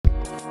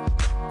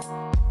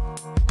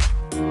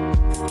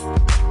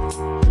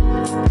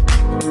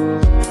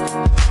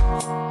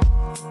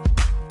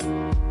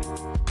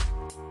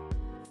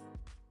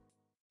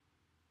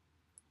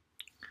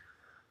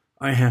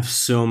I have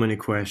so many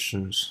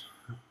questions.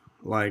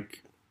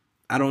 Like,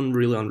 I don't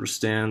really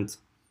understand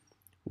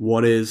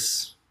what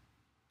is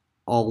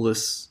all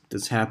this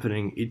that's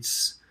happening.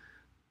 It's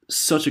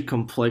such a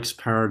complex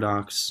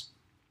paradox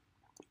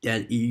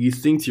that you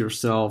think to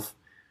yourself,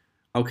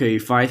 okay,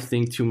 if I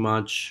think too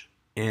much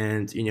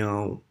and,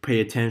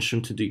 pay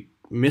attention to the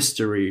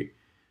mystery,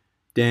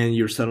 then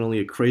you're suddenly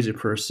a crazy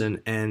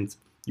person and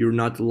you're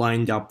not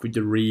lined up with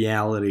the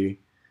reality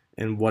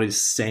and what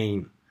is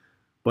sane.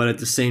 But at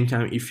the same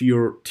time, if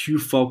you're too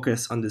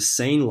focused on the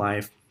sane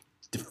life,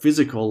 the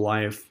physical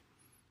life,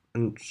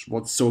 and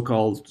what's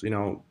so-called,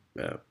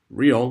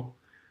 real,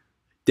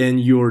 then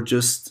you're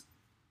just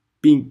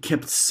being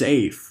kept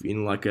safe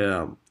in like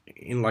a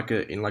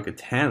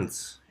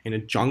tent in a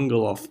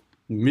jungle of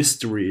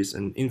mysteries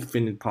and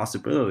infinite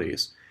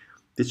possibilities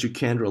that you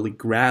can't really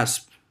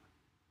grasp.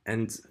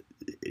 And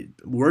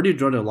where do you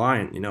draw the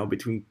line,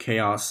 between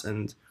chaos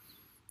and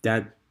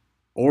that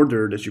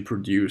order that you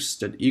produce,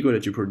 that ego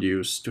that you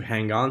produce to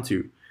hang on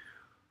to?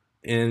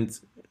 And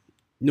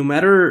no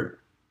matter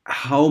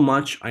how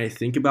much I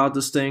think about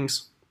these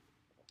things,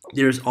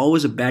 there's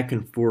always a back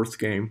and forth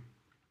game.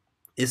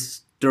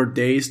 There are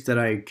days that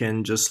I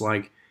can just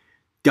like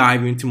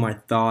dive into my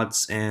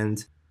thoughts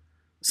and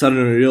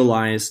suddenly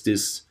realize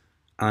this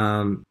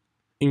um,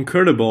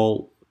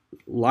 incredible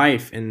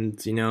life and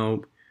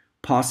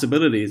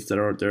possibilities that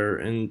are there.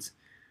 And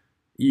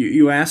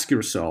you ask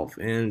yourself,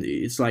 and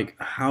it's like,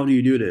 how do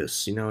you do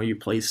this? You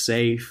play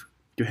safe,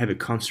 you have a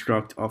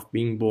construct of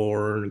being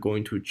born,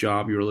 going to a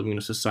job, you're living in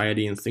a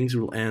society, and things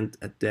will end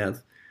at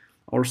death,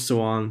 or so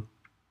on.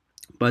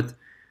 But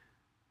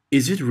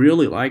is it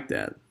really like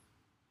that?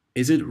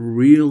 Is it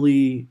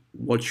really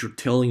what you're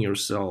telling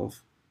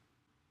yourself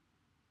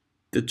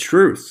the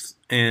truth?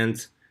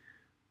 And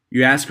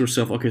you ask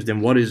yourself, okay,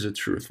 then what is the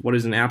truth? What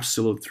is an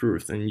absolute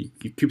truth? And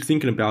you keep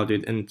thinking about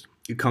it, and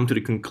you come to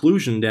the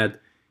conclusion that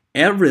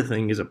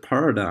everything is a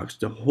paradox.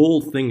 The whole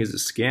thing is a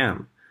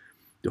scam.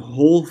 The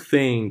whole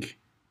thing,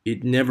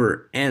 it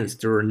never ends.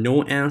 There are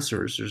no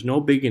answers. There's no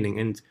beginning.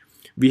 And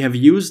we have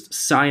used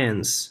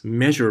science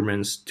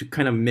measurements to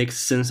kind of make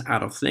sense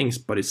out of things,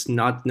 but it's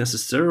not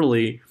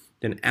necessarily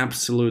an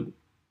absolute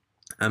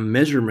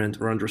measurement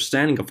or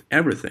understanding of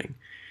everything.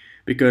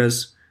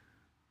 Because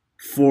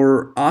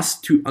for us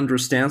to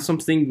understand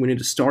something, we need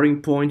a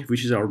starting point,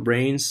 which is our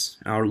brains,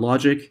 our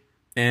logic,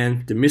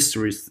 and the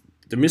mystery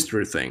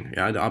thing,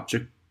 yeah, the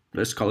object.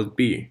 Let's call it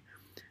B.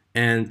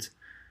 And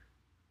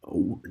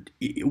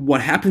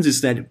what happens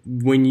is that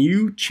when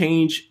you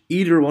change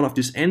either one of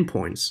these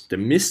endpoints, the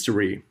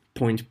mystery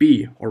point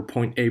B or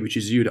point A, which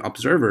is you, the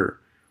observer,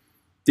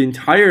 the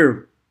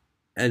entire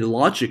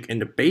logic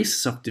and the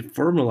basis of the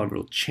formula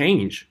will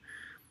change.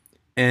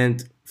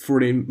 And for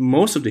the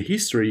most of the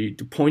history,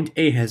 the point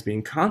A has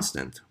been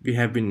constant. We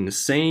have been in the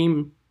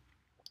same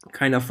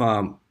kind of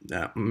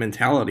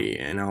mentality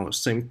and our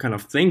same kind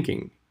of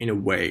thinking in a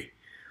way.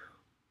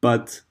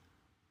 But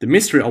the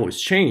mystery always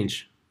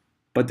changed.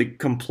 But the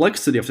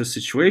complexity of the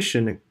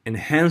situation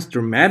enhanced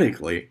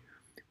dramatically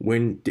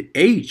when the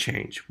A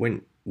changed,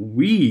 when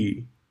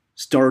we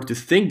start to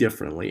think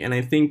differently. And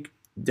I think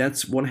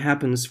that's what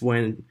happens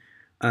when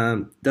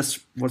that's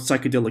what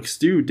psychedelics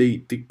do.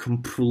 They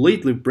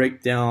completely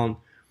break down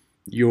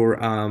your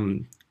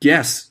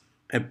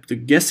the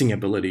guessing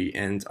ability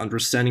and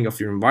understanding of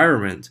your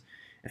environment,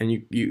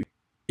 and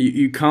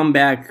you come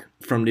back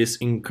from these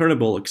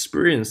incredible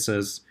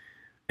experiences,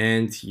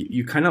 and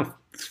you kind of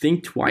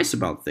think twice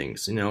about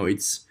things.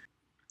 It's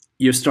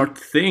you start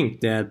to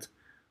think that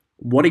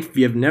what if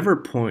you have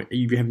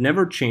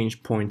never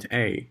changed point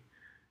A,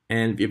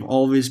 and we've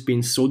always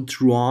been so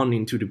drawn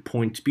into the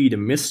point B, the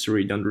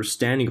mystery, the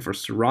understanding of our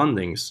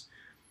surroundings,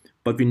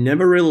 but we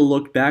never really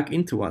looked back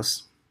into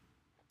us.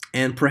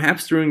 And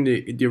perhaps during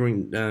through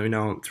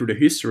the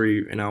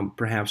history,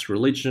 perhaps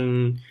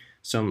religion,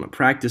 some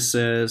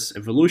practices,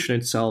 evolution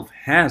itself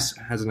has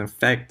an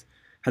effect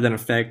had an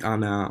effect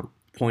on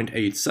point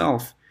A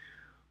itself,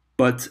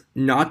 but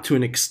not to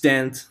an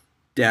extent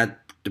that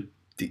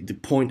the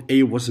point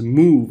A was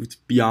moved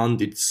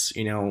beyond its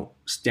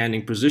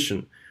standing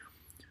position.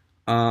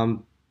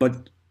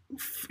 But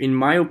in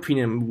my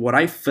opinion, what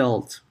I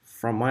felt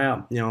from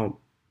my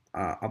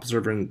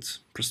observant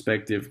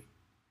perspective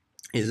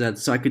is that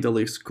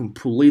psychedelics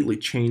completely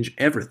change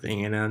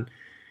everything. And then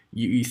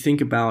you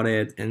think about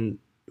it, and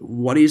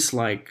what is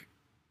like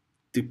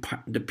the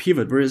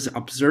pivot? Where is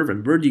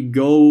observant? Where do you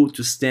go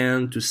to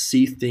stand to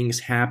see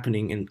things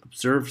happening and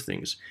observe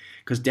things?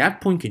 Because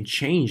that point can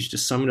change. The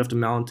summit of the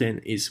mountain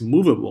is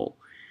movable,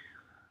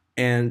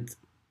 and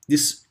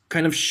this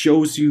kind of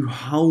shows you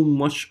how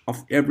much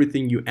of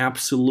everything you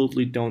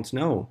absolutely don't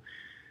know.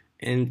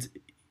 And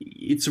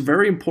it's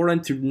very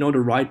important to know the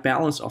right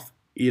balance of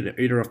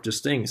either of these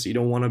things. You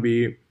don't want to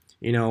be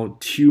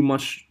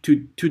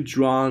too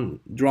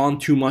drawn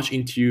too much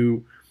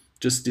into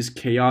just this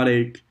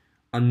chaotic,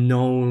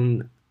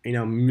 unknown,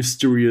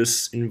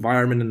 mysterious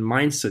environment and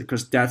mindset,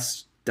 because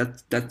that's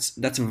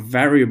a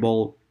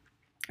variable.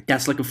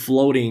 That's like a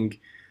floating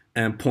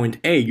and point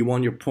A. You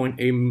want your point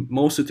A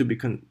mostly to be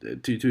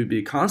to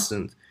be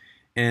constant,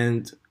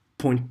 and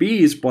point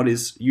B is what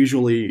is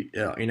usually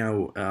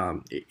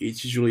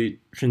it's usually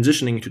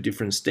transitioning to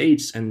different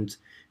states, and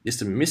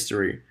it's a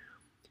mystery.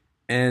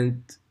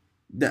 And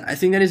I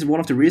think that is one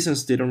of the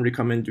reasons they don't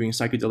recommend doing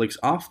psychedelics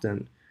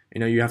often.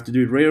 You have to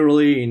do it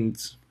rarely, and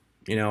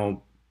you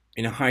know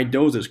in a high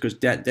doses, because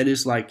that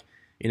is like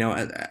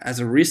as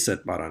a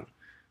reset button.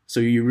 So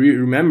you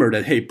remember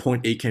that, hey,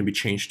 point A can be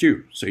changed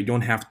too. So you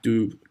don't have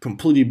to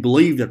completely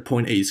believe that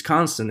point A is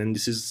constant. And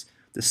this is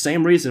the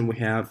same reason we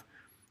have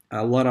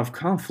a lot of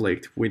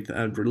conflict with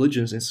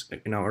religions,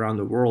 around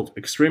the world.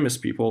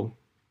 Extremist people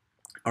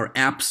are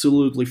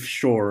absolutely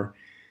sure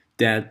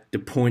that the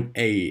point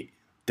A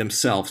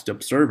themselves, the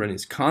observant,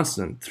 is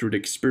constant through the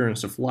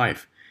experience of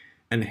life,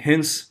 and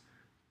hence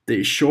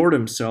they assure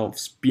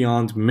themselves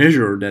beyond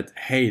measure that,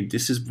 hey,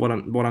 this is what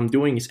I'm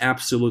doing is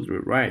absolutely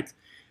right,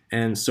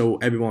 and so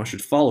everyone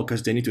should follow,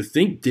 because they need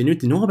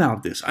to know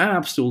about this. I'm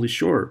absolutely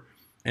sure,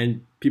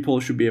 and people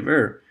should be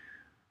aware,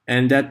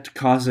 and that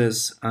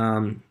causes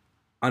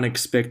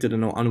unexpected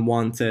and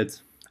unwanted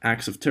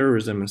acts of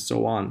terrorism and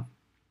so on.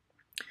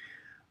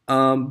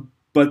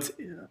 But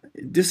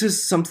this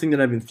is something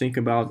that I've been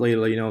thinking about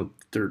lately.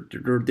 There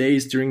are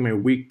days during my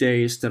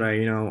weekdays that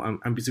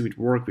I'm busy with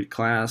work, with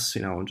class,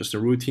 just a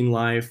routine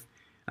life.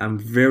 I'm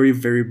very,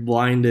 very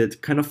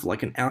blinded, kind of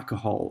like an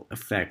alcohol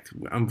effect.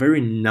 I'm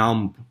very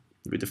numb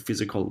with the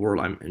physical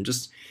world. I'm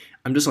just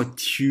like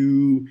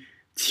too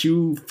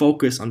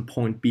focused on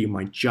point B,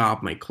 my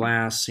job, my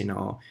class,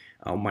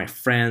 my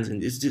friends,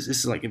 and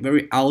it's like a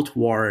very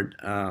outward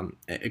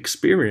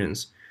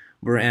experience.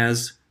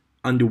 Whereas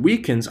on the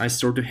weekends, I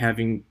started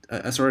having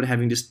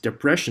this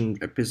depression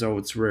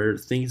episodes where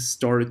things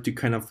started to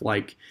kind of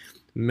like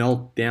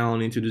melt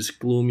down into this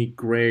gloomy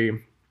gray,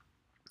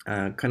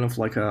 kind of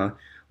like a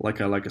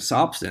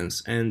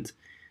substance. And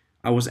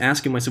I was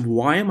asking myself,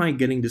 why am I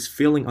getting this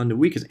feeling on the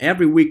weekends?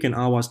 Every weekend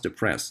I was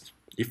depressed.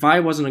 If I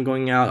wasn't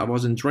going out, I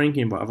wasn't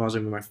drinking, but I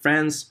wasn't with my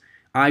friends,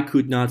 I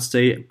could not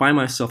stay by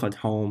myself at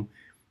home.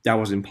 That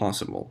was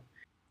impossible.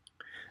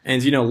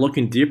 And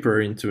looking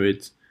deeper into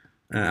it,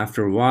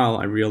 after a while,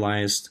 I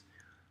realized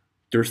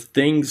there's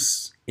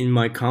things in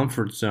my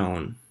comfort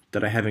zone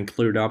that I haven't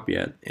cleared up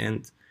yet.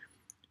 And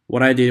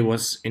what I did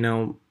was,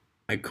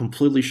 I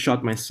completely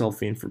shut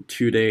myself in for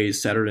 2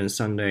 days, Saturday and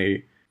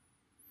Sunday,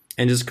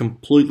 and just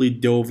completely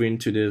dove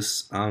into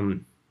this area,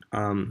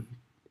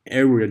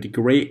 the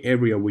gray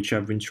area, which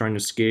I've been trying to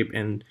escape,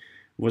 and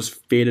was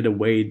faded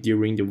away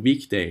during the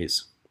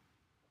weekdays.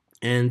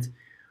 And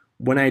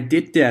when I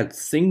did that,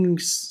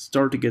 things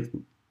started to get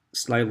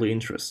slightly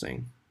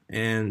interesting.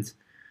 And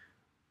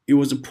it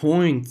was a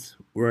point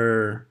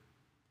where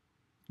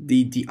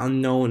the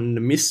unknown,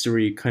 the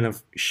mystery kind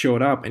of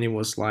showed up, and it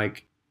was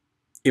like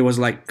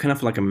kind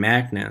of like a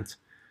magnet.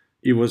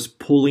 It was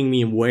pulling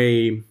me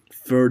away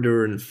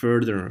further and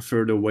further and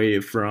further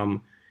away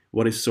from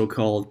what is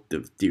so-called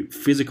the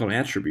physical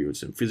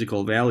attributes and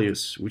physical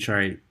values, which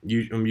I'm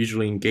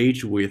usually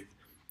engaged with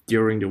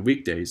during the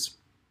weekdays.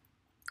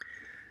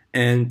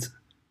 And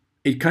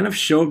it kind of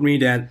showed me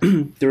that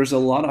there's a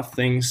lot of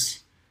things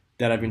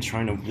that I've been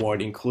trying to avoid,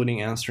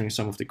 including answering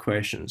some of the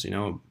questions.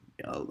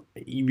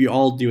 We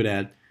all do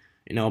that.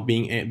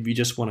 We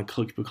just want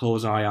to keep a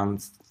close eye on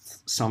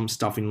some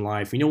stuff in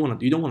life. You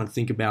don't want to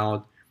think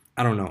about,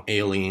 I don't know,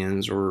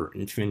 aliens or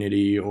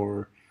infinity,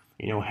 or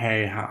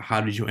hey,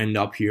 how did you end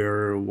up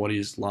here? What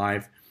is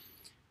life?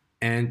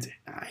 And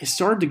I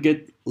started to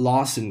get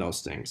lost in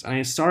those things, and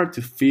I started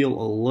to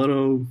feel a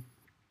little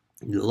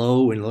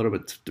low and a little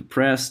bit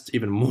depressed,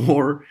 even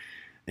more.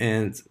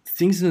 And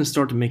things didn't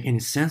start to make any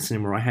sense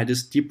anymore. I had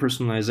this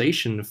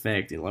depersonalization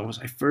effect.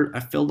 I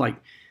felt like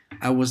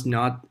I was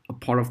not a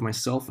part of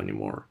myself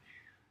anymore,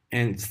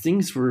 and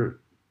things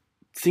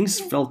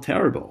felt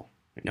terrible.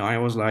 I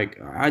was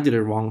like, I did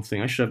a wrong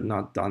thing. I should have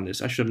not done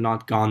this. I should have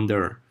not gone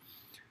there.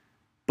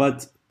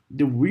 But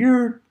the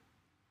weird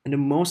and the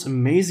most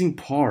amazing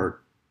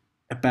part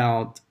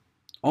about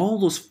all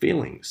those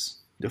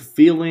feelings, the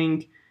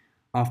feeling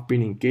of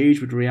being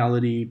engaged with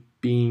reality,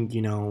 being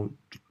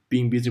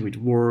busy with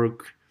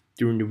work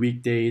during the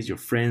weekdays, your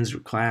friends,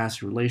 your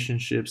class, your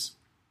relationships,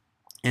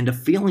 and the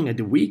feeling at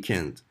the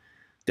weekend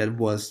that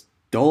was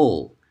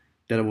dull,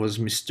 that was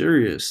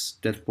mysterious,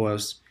 that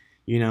was,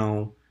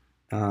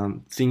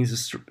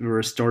 things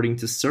were starting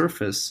to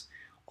surface.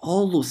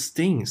 All those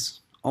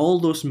things, all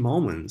those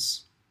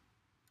moments,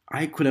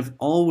 I could have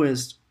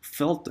always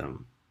felt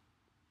them.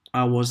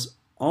 I was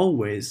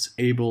always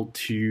able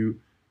to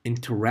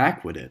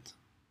interact with it.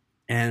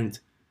 And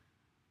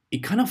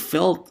it kind of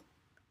felt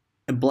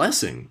a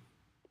blessing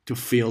to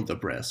feel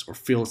depressed, or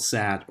feel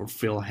sad, or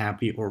feel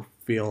happy, or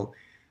feel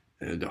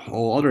the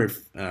whole other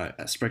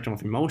spectrum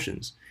of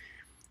emotions.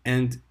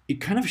 And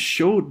it kind of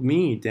showed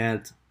me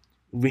that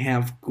we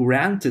have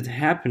granted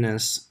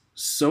happiness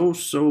so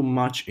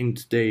much in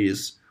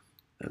today's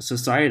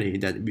society,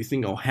 that we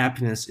think, oh,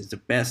 happiness is the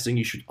best thing,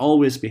 you should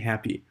always be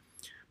happy.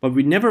 But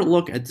we never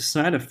look at the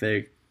side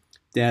effect,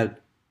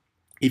 that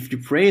if you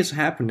praise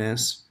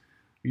happiness,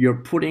 You're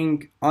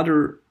putting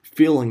other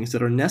feelings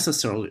that are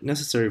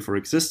necessary for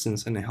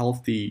existence and a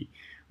healthy,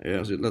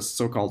 let's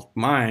so-called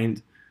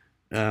mind.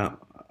 Uh,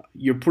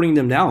 you're putting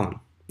them down.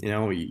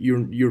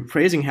 You're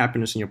praising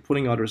happiness and you're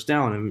putting others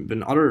down. And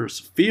when others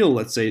feel,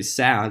 let's say,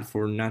 sad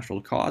for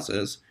natural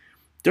causes,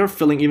 they're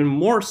feeling even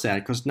more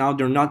sad because now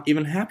they're not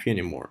even happy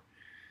anymore.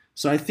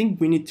 So I think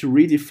we need to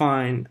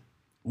redefine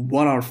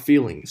what are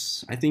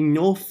feelings. I think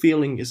no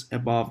feeling is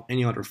above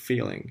any other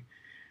feeling.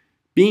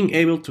 Being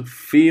able to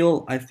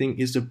feel, I think,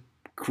 is the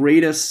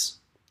greatest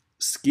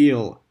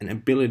skill and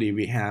ability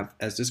we have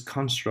as this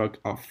construct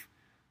of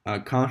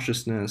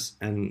consciousness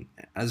and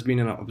as being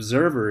an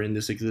observer in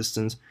this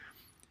existence.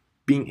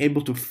 Being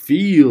able to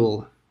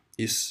feel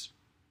is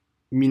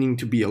meaning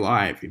to be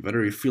alive.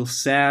 Whether you feel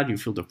sad, you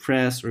feel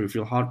depressed, or you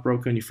feel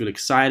heartbroken, you feel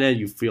excited,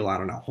 you feel, I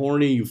don't know,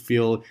 horny, you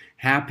feel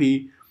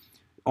happy.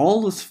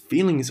 All those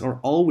feelings are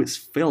always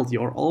felt.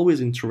 You are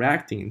always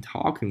interacting and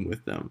talking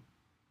with them.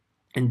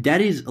 And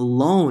that is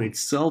alone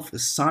itself a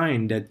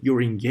sign that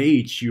you're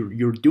engaged,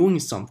 you're doing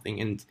something.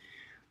 And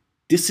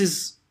this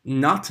is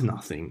not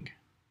nothing.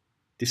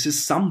 This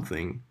is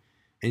something.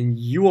 And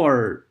you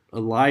are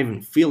alive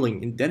and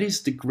feeling. And that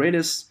is the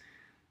greatest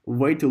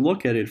way to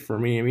look at it for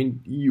me. I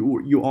mean, you're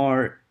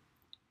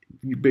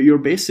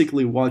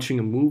basically watching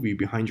a movie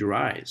behind your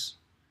eyes.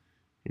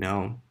 You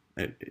know,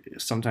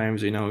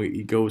 sometimes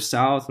it goes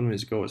south,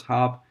 sometimes it goes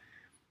up,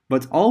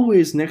 but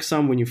always next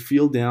time when you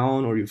feel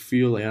down or you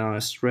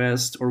feel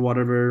stressed or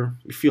whatever,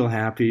 you feel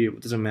happy,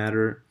 it doesn't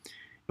matter.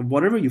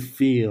 Whatever you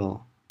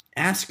feel,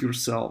 ask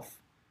yourself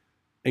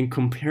and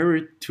compare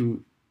it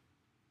to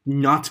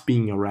not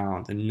being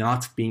around and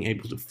not being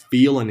able to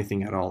feel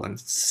anything at all, and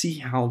see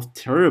how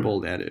terrible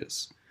that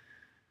is.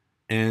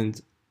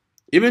 And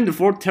even the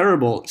word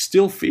terrible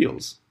still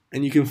feels,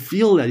 and you can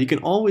feel that. You can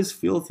always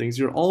feel things.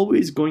 You're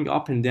always going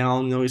up and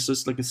down. It's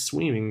just like a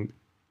swimming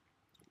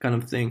kind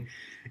of thing.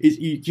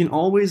 You can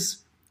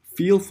always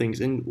feel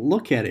things and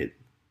look at it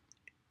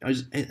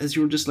as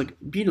you're just like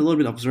being a little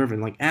bit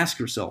observant. Like ask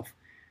yourself,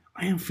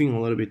 I am feeling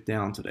a little bit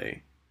down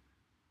today,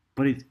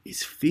 but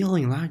it's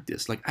feeling like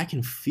this. Like I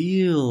can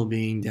feel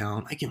being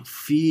down. I can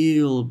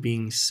feel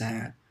being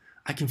sad.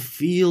 I can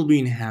feel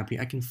being happy.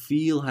 I can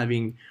feel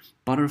having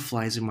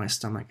butterflies in my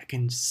stomach. I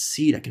can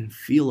see it. I can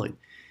feel it.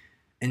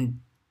 And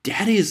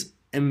that is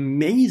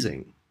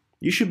amazing.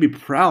 You should be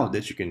proud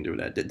that you can do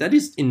that. That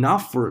is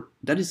enough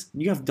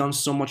you have done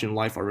so much in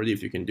life already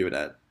if you can do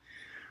that.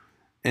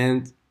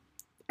 And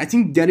I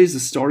think that is the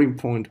starting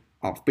point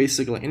of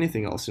basically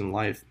anything else in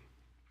life.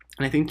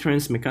 And I think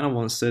Terence McKenna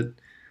once said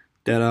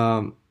that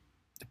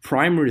the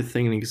primary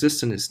thing in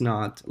existence is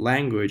not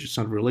language, it's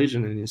not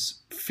religion, and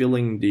it's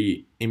feeling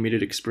the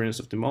immediate experience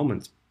of the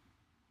moment.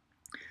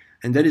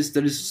 And that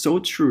is so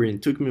true, and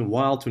it took me a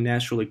while to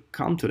naturally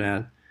come to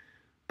that.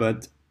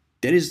 But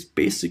that is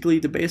basically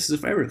the basis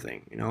of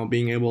everything,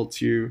 being able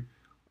to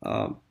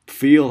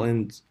feel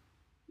and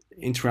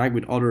interact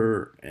with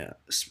other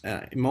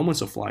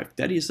moments of life.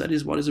 That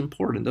is what is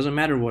important. Doesn't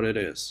matter what it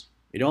is.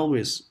 It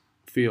always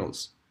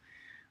feels.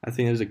 I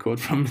think there's a quote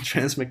from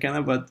Terence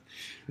McKenna, but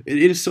it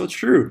is so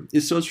true.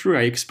 It's so true.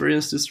 I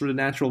experienced this through the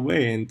natural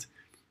way, and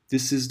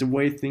this is the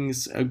way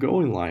things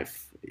go in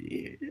life.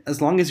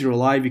 As long as you're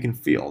alive, you can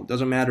feel. It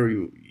doesn't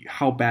matter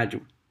how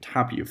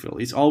happy you feel.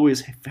 It's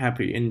always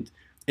happy, and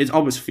it's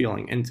always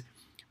feeling. And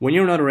when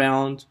you're not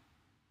around,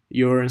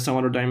 you're in some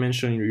other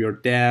dimension, you're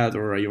dead,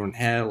 or you're in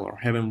hell or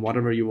heaven,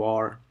 whatever you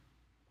are,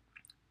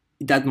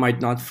 that might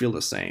not feel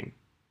the same.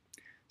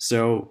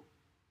 So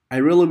I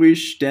really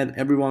wish that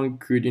everyone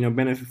could,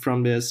 benefit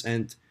from this.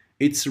 And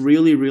it's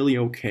really, really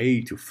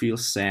okay to feel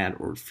sad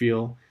or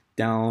feel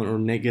down or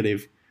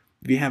negative.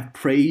 We have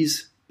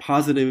praised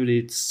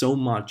positivity so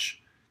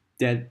much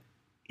that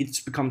it's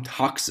become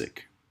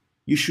toxic.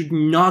 You should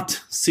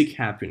not seek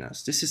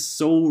happiness. This is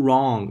so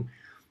wrong.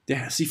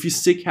 If you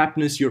seek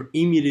happiness, you're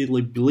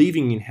immediately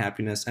believing in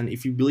happiness. And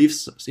if you believe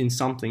in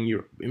something,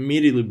 you're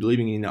immediately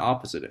believing in the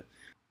opposite.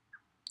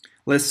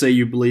 Let's say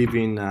you believe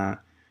in,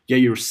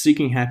 you're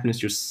seeking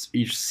happiness,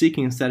 you're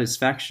seeking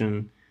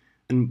satisfaction.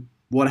 And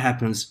what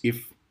happens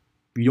if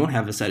you don't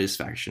have a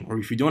satisfaction, or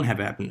if you don't have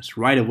happiness?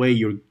 Right away,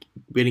 you're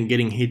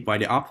getting hit by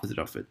the opposite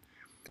of it.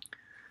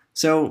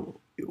 So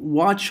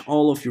watch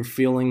all of your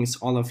feelings,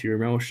 all of your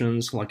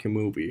emotions like a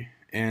movie,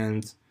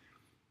 and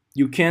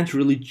you can't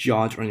really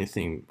judge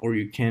anything, or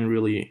you can't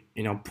really,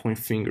 point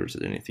fingers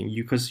at anything,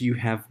 because you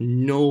have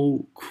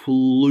no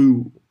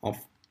clue of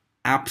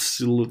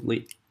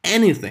absolutely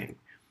anything.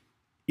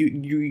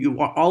 You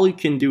all you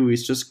can do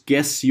is just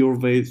guess your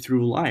way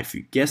through life.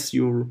 You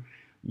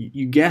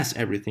guess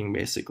everything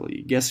basically.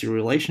 You guess your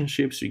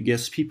relationships, you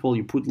guess people,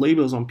 you put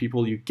labels on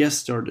people, you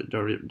guess they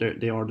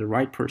are the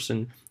right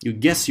person, you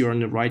guess you're on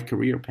the right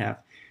career path.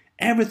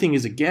 Everything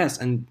is a guess,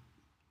 and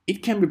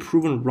it can be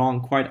proven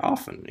wrong quite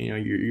often.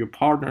 Your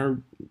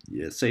partner,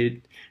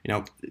 say,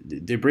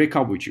 they break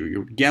up with you,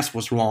 your guess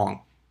was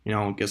wrong.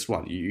 Guess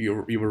what?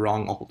 You were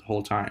wrong the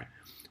whole time.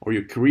 Or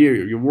your career,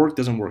 your work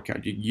doesn't work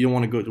out. You don't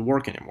want to go to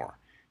work anymore.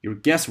 Your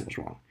guess was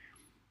wrong.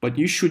 But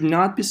you should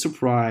not be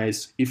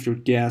surprised if your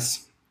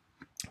guess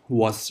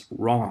was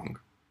wrong.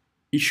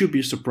 You should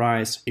be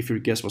surprised if your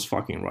guess was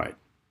fucking right.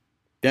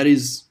 That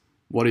is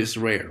what is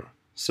rare.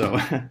 So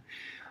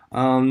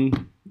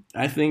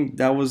I think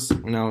that was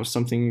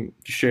something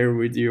to share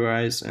with you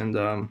guys,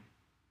 and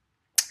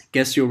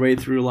guess your way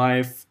through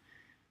life.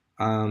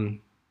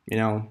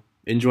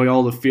 Enjoy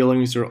all the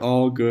feelings. They're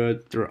all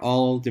good. They're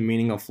all the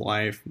meaning of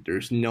life.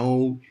 There's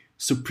no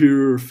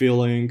superior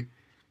feeling.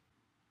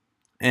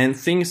 And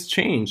things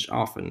change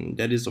often.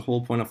 That is the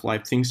whole point of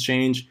life. Things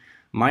change.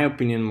 My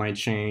opinion might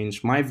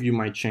change. My view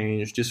might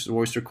change. This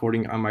voice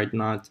recording, I might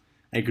not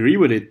agree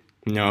with it,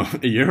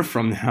 a year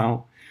from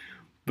now.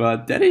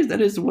 But that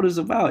is what it's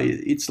about.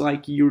 It's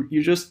like you're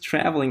just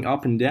traveling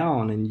up and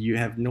down, and you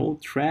have no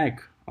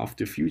track of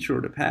the future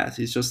or the past.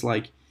 It's just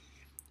like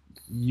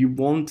you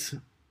won't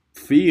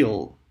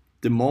feel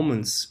the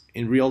moments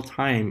in real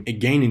time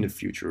again in the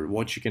future.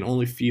 What you can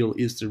only feel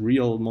is the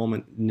real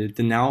moment,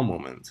 the now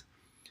moment.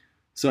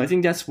 So I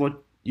think that's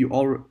what you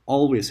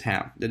always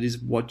have. That is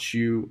what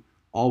you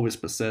always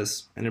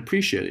possess, and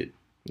appreciate it.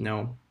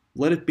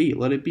 Let it be,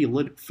 let it be,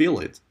 let it feel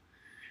it.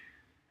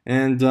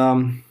 And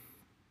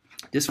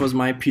this was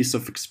my piece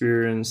of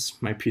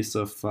experience, my piece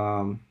of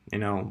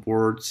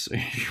words,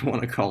 if you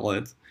want to call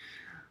it.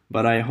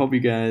 But I hope you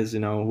guys,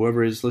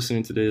 whoever is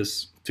listening to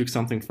this, took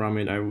something from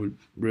it. I would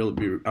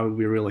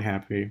be really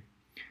happy.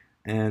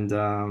 And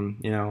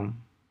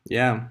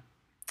yeah,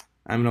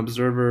 I'm an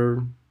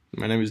observer.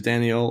 My name is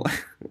Daniel,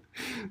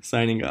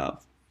 signing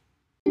off.